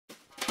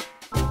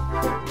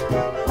I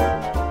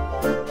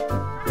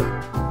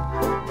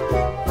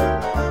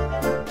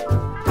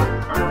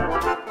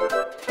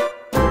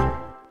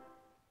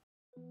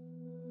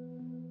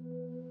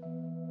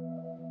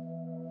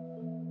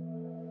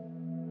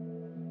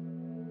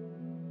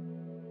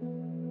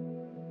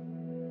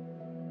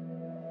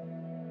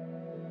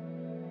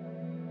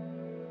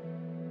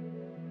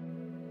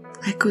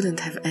couldn't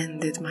have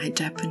ended my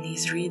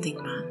Japanese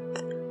reading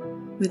month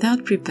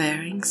without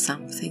preparing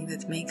something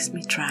that makes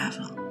me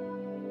travel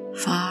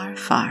far,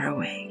 far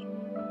away.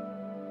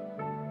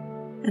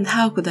 And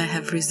how could I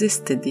have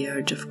resisted the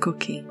urge of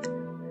cooking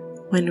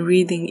when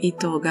reading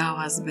Ito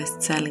Ogawa's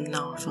best-selling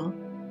novel,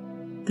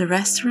 The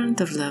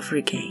Restaurant of Love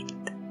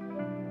Regained?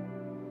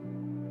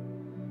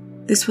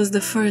 This was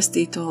the first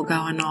Ito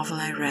Ogawa novel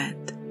I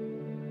read.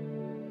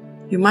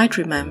 You might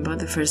remember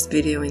the first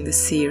video in the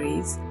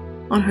series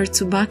on her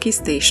Tsubaki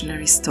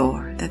stationery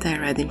store that I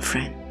read in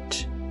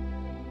French.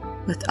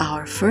 But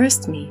our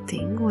first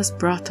meeting was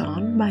brought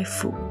on by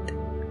food,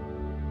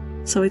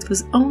 so it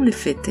was only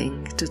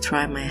fitting to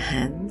try my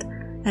hand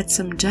at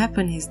some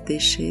Japanese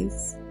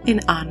dishes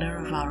in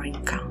honor of our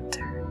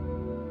encounter.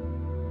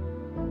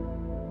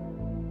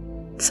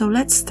 So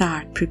let's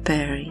start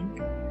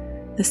preparing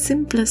the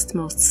simplest,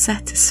 most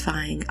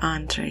satisfying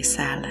entree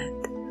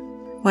salad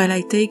while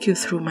I take you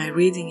through my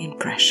reading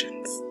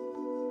impressions.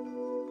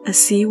 A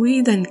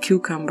seaweed and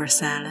cucumber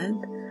salad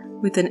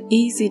with an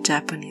easy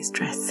Japanese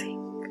dressing.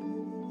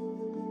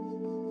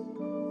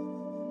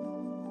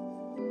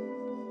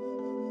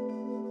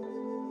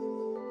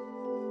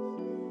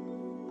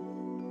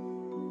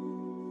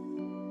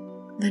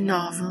 The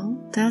novel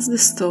tells the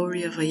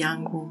story of a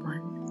young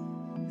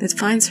woman that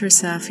finds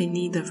herself in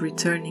need of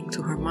returning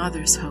to her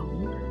mother's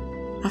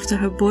home after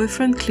her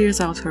boyfriend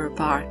clears out her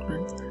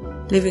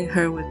apartment, leaving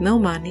her with no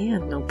money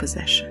and no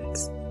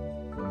possessions.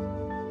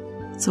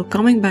 So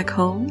coming back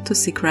home to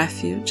seek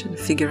refuge and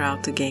figure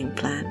out the game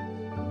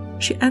plan,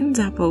 she ends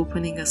up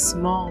opening a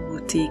small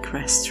boutique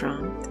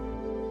restaurant,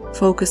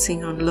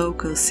 focusing on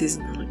local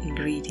seasonal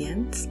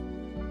ingredients,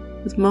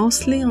 but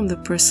mostly on the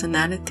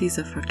personalities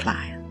of her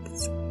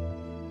clients.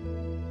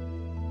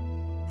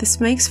 This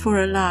makes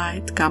for a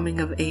light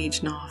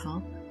coming-of-age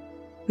novel,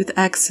 with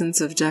accents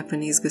of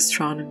Japanese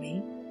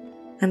gastronomy,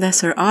 and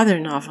as her other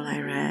novel I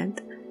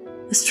read,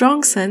 a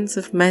strong sense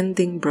of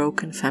mending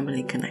broken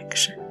family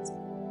connections.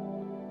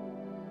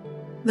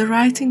 The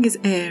writing is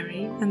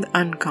airy and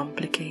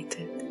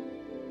uncomplicated,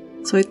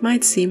 so it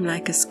might seem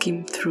like a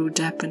skim-through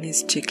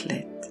Japanese chick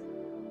lit.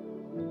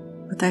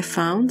 But I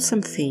found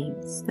some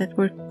themes that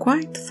were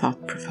quite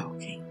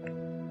thought-provoking,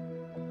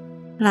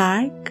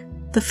 like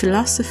the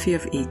philosophy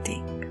of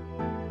eating.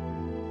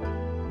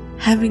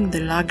 Having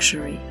the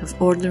luxury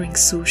of ordering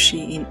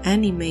sushi in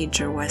any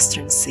major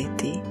Western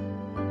city,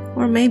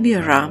 or maybe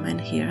a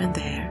ramen here and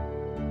there,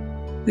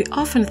 we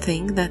often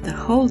think that the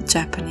whole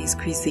Japanese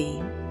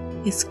cuisine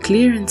is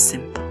clear and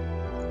simple.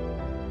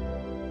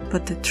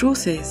 But the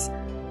truth is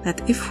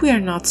that if we are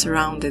not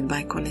surrounded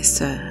by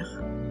connoisseurs,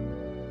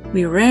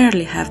 we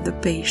rarely have the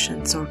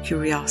patience or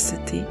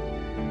curiosity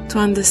to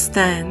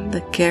understand the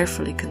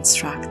carefully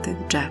constructed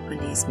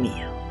Japanese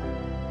meal.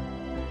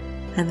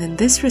 And in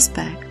this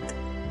respect,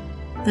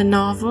 the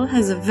novel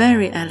has a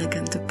very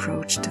elegant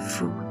approach to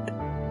food,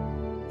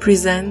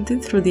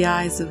 presented through the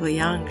eyes of a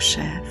young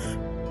chef,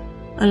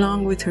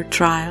 along with her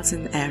trials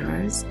and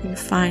errors in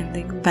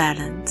finding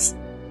balance,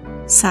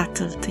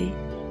 subtlety,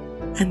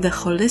 and a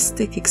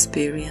holistic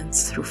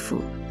experience through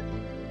food.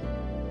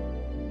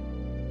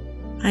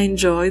 I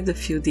enjoyed the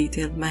few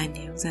detailed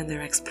menus and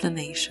their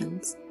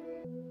explanations,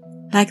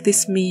 like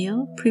this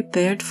meal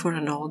prepared for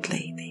an old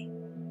lady.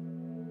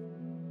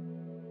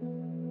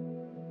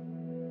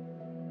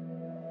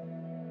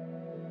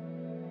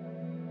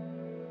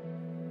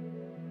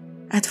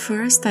 At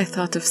first I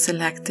thought of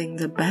selecting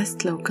the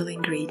best local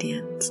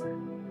ingredients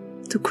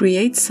to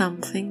create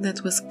something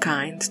that was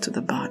kind to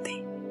the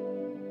body,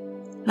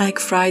 like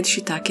fried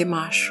shiitake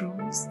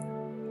mushrooms,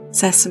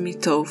 sesame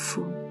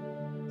tofu,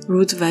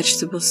 root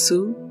vegetable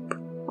soup,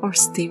 or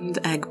steamed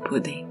egg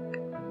pudding.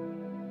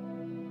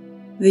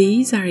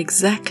 These are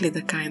exactly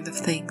the kind of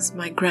things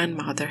my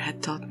grandmother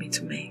had taught me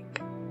to make.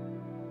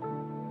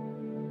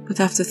 But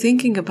after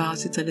thinking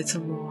about it a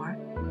little more,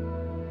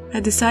 I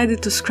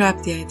decided to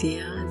scrap the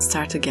idea and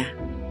start again.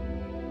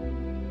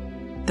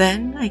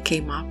 Then I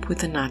came up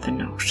with another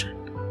notion.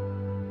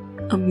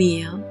 A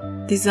meal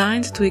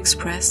designed to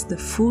express the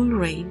full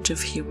range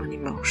of human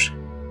emotion.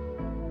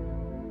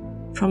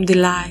 From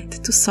delight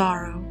to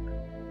sorrow,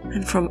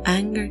 and from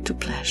anger to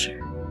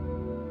pleasure.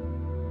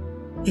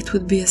 It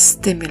would be a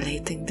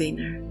stimulating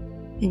dinner,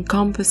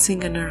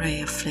 encompassing an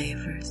array of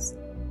flavors,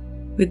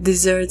 with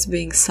desserts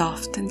being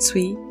soft and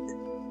sweet,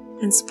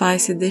 and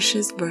spicy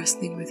dishes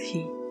bursting with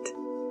heat.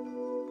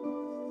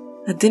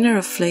 A dinner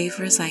of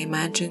flavors I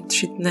imagined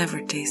she'd never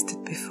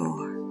tasted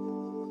before.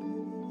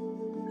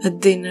 A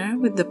dinner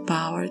with the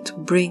power to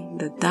bring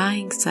the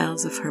dying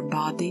cells of her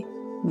body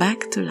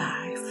back to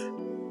life.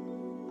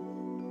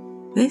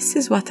 This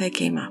is what I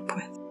came up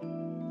with.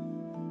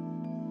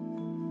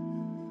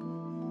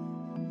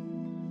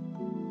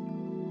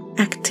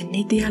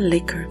 actinidia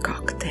liquor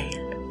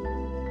cocktail,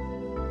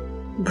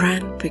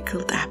 bran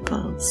pickled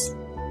apples,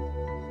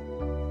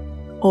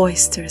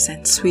 oysters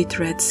and sweet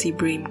Red Sea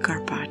bream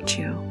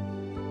carpaccio,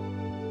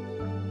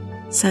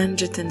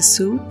 sanjitan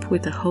soup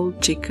with a whole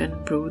chicken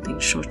brewed in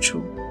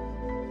shochu,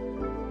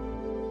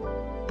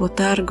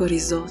 botargo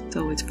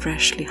risotto with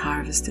freshly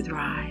harvested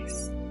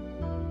rice,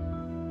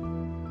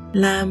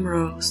 lamb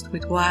roast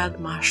with wild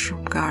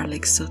mushroom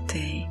garlic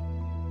sauté,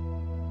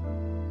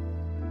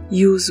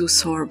 yuzu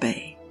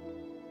sorbet,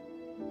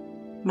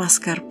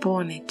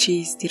 mascarpone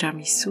cheese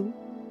tiramisu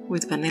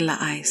with vanilla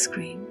ice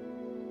cream,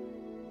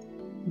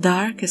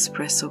 dark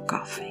espresso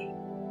coffee.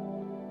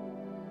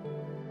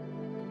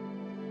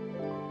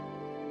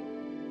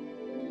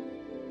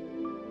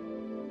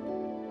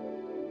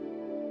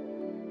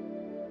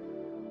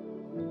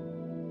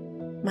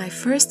 My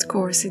first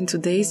course in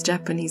today's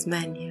Japanese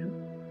menu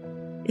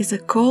is a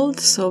cold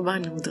soba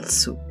noodle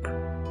soup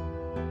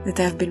that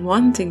I've been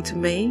wanting to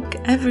make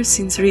ever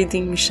since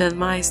reading Michel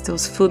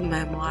Maisto's food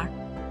memoir,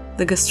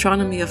 The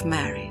Gastronomy of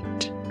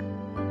Marriage.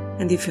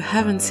 And if you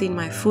haven't seen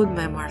my food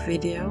memoir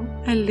video,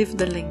 I'll leave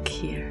the link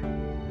here.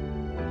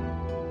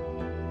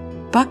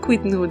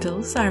 Buckwheat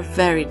noodles are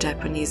very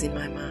Japanese in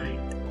my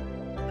mind,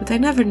 but I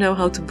never know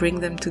how to bring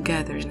them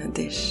together in a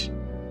dish.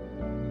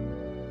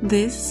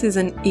 This is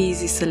an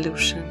easy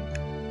solution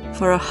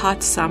for a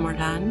hot summer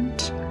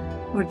lunch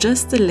or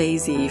just a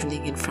lazy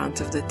evening in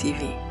front of the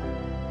TV.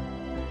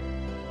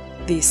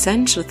 The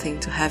essential thing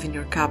to have in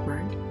your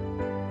cupboard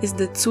is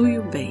the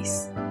tsuyu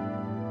base,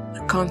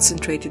 a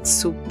concentrated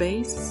soup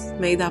base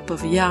made up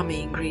of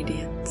yummy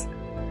ingredients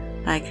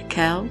like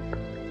kelp,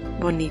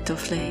 bonito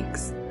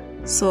flakes,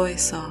 soy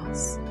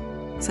sauce,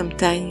 some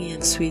tangy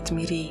and sweet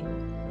mirin,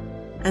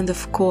 and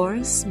of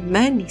course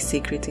many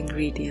secret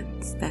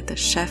ingredients that the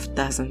chef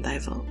doesn't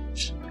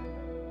divulge.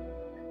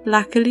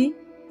 Luckily,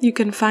 you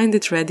can find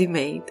it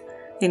ready-made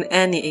in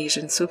any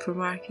Asian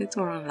supermarket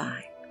or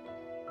online.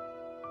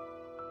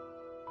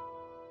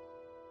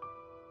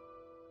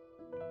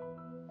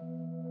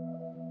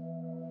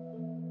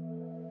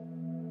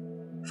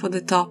 For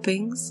the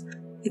toppings,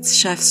 it's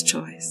chef's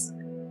choice,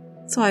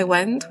 so I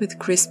went with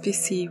crispy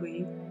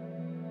seaweed,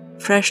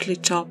 freshly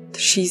chopped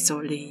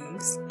shiso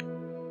leaves,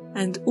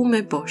 and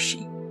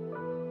umeboshi,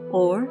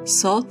 or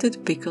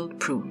salted pickled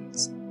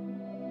prunes.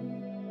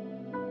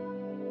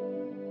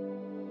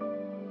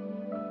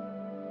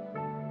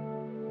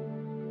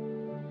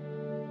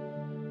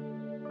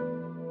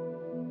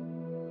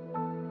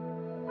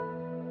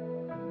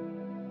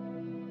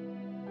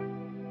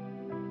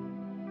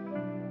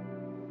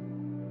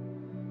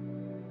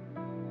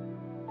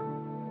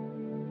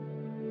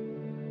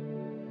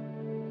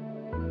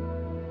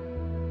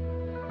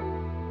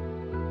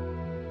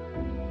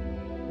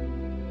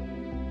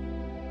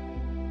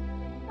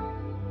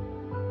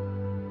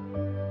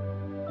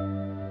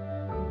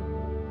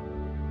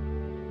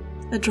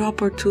 A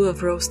drop or two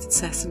of roasted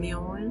sesame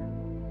oil,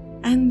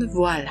 and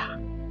voila!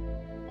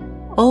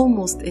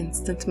 Almost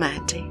instant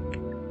magic,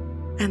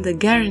 and a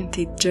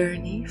guaranteed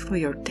journey for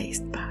your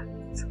taste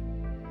buds.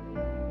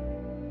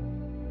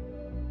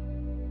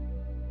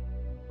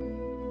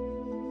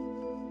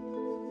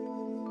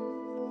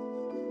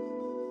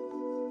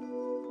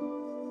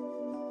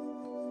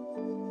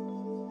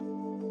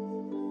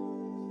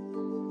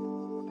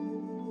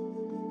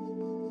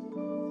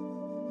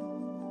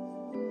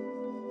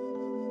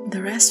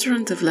 The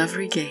Restaurant of Love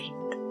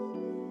Regained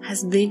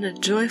has been a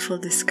joyful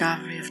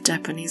discovery of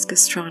Japanese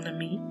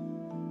gastronomy,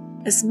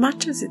 as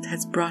much as it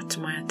has brought to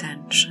my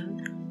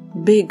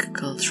attention big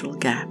cultural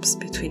gaps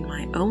between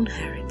my own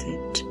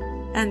heritage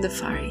and the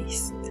Far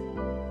East.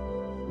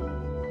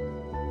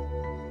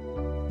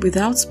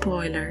 Without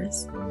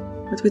spoilers,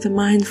 but with a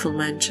mindful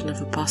mention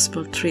of a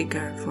possible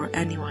trigger for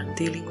anyone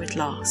dealing with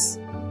loss,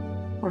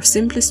 or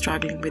simply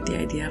struggling with the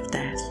idea of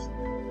death,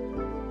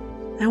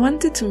 I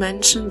wanted to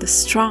mention the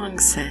strong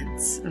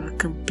sense of a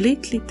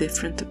completely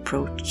different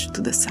approach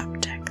to the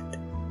subject.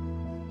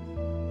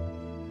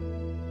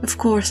 Of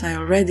course, I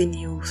already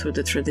knew through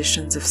the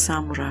traditions of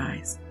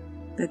samurais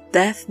that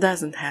death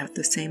doesn't have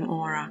the same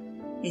aura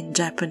in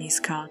Japanese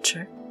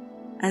culture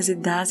as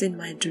it does in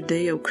my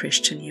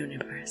Judeo-Christian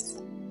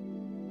universe.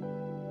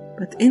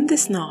 But in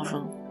this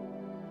novel,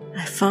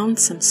 I found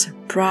some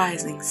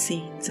surprising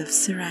scenes of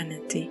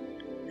serenity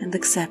and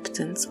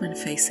acceptance when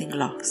facing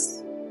loss.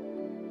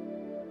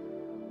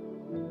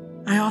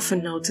 I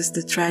often notice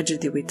the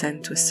tragedy we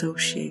tend to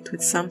associate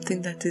with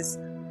something that is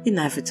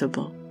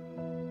inevitable,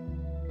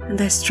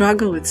 and I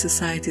struggle with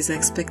society's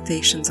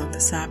expectations on the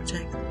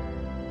subject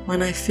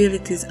when I feel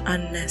it is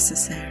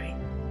unnecessary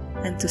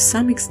and to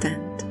some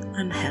extent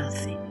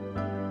unhealthy.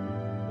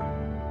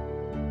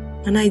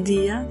 An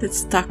idea that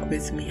stuck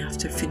with me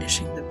after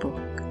finishing the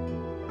book,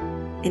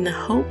 in a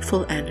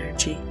hopeful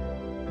energy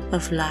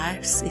of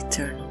life's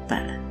eternal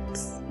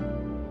balance.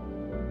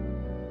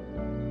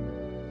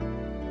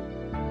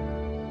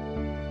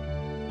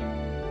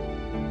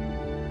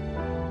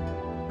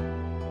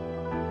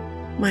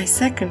 My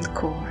second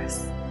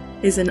course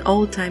is an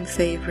all-time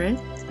favorite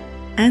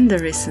and a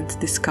recent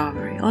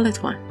discovery all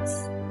at once: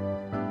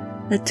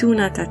 a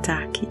tuna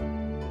tataki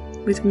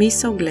with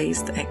miso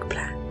glazed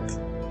eggplant.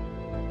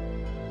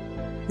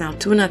 Now,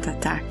 tuna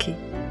tataki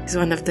is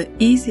one of the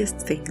easiest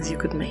things you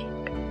could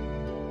make.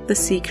 The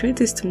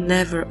secret is to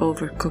never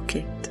overcook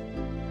it,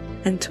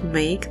 and to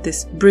make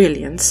this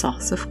brilliant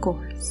sauce, of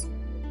course.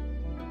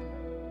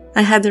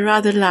 I had a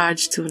rather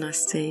large tuna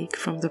steak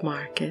from the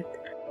market,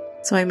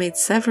 so I made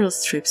several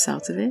strips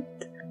out of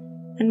it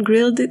and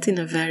grilled it in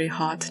a very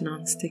hot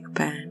non-stick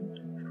pan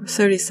for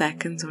 30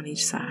 seconds on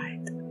each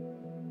side.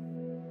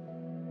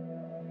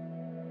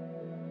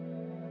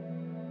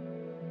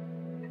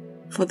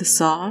 For the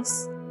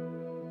sauce,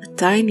 a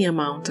tiny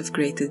amount of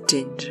grated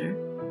ginger,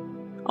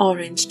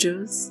 orange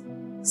juice,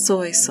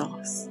 soy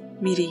sauce,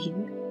 mirin,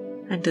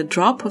 and a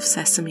drop of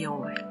sesame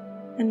oil,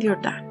 and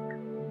you're done.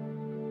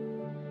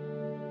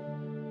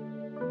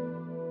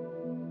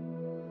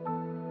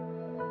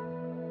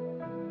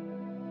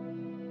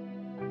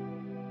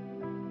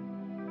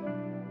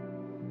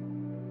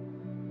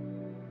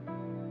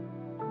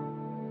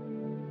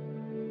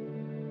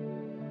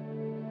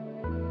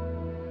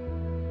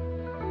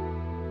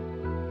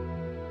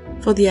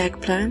 For the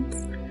eggplants,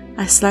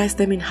 I slice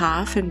them in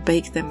half and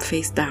bake them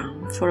face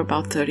down for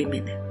about 30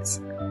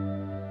 minutes.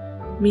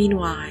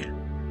 Meanwhile,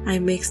 I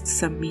mixed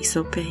some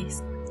miso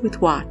paste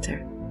with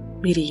water,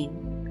 mirin,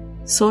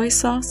 soy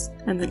sauce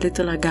and a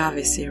little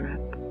agave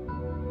syrup.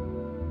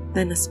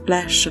 Then a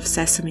splash of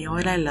sesame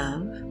oil I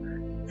love,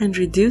 and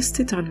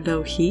reduced it on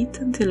low heat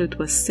until it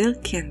was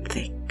silky and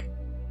thick.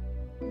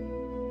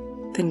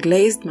 Then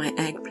glazed my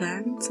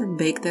eggplants and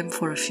baked them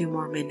for a few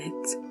more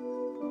minutes,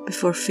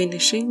 before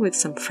finishing with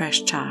some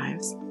fresh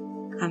chives,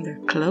 under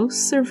close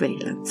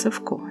surveillance,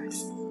 of course.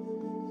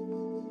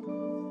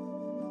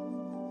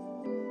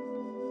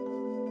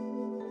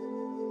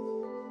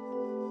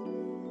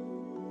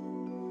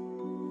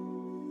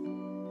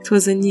 It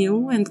was a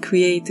new and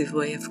creative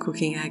way of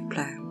cooking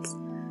eggplants,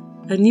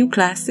 a new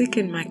classic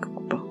in my cookbook.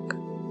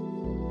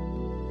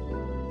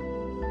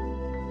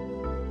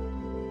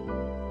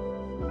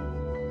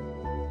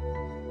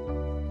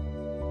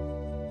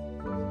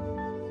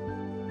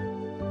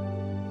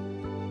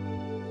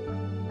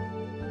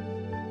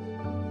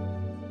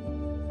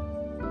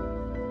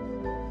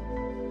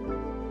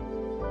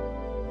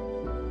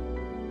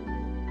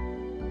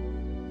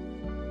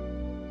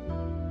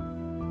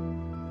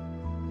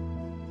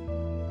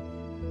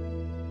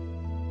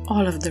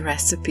 All of the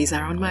recipes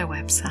are on my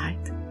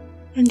website,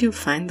 and you'll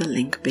find the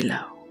link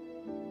below.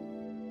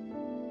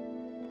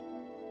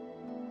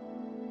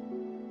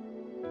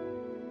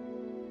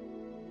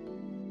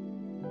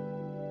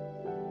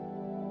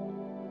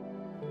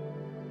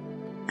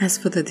 As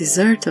for the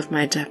dessert of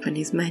my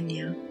Japanese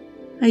menu,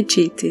 I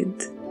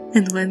cheated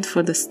and went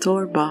for the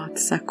store-bought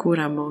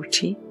sakura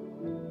mochi,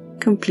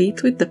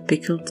 complete with the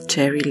pickled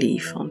cherry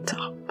leaf on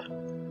top.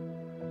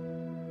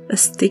 A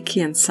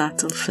sticky and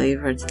subtle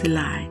flavored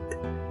delight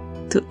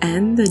to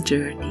end the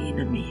journey in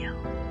a meal.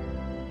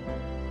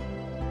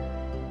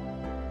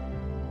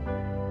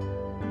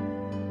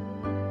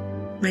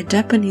 My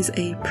Japanese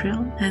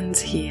April ends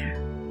here.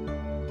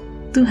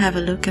 Do have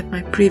a look at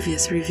my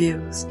previous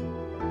reviews.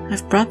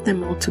 I've brought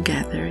them all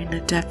together in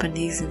a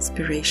Japanese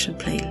inspiration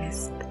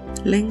playlist,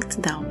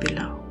 linked down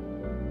below.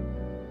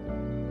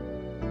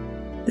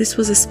 This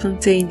was a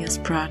spontaneous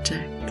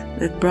project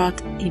that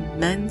brought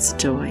immense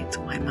joy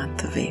to my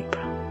month of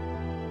April,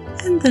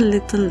 and a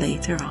little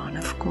later on,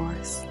 of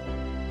course.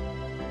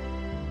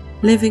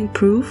 Living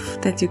proof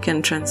that you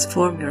can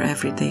transform your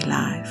everyday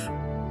life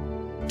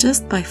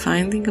just by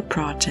finding a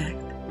project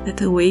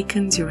that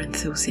awakens your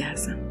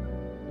enthusiasm.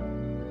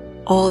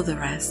 All the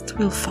rest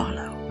will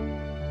follow.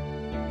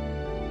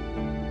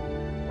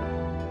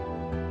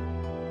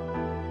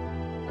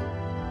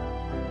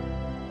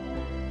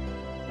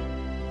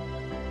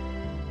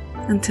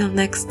 Until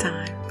next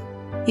time,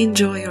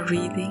 enjoy your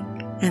reading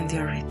and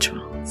your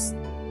ritual.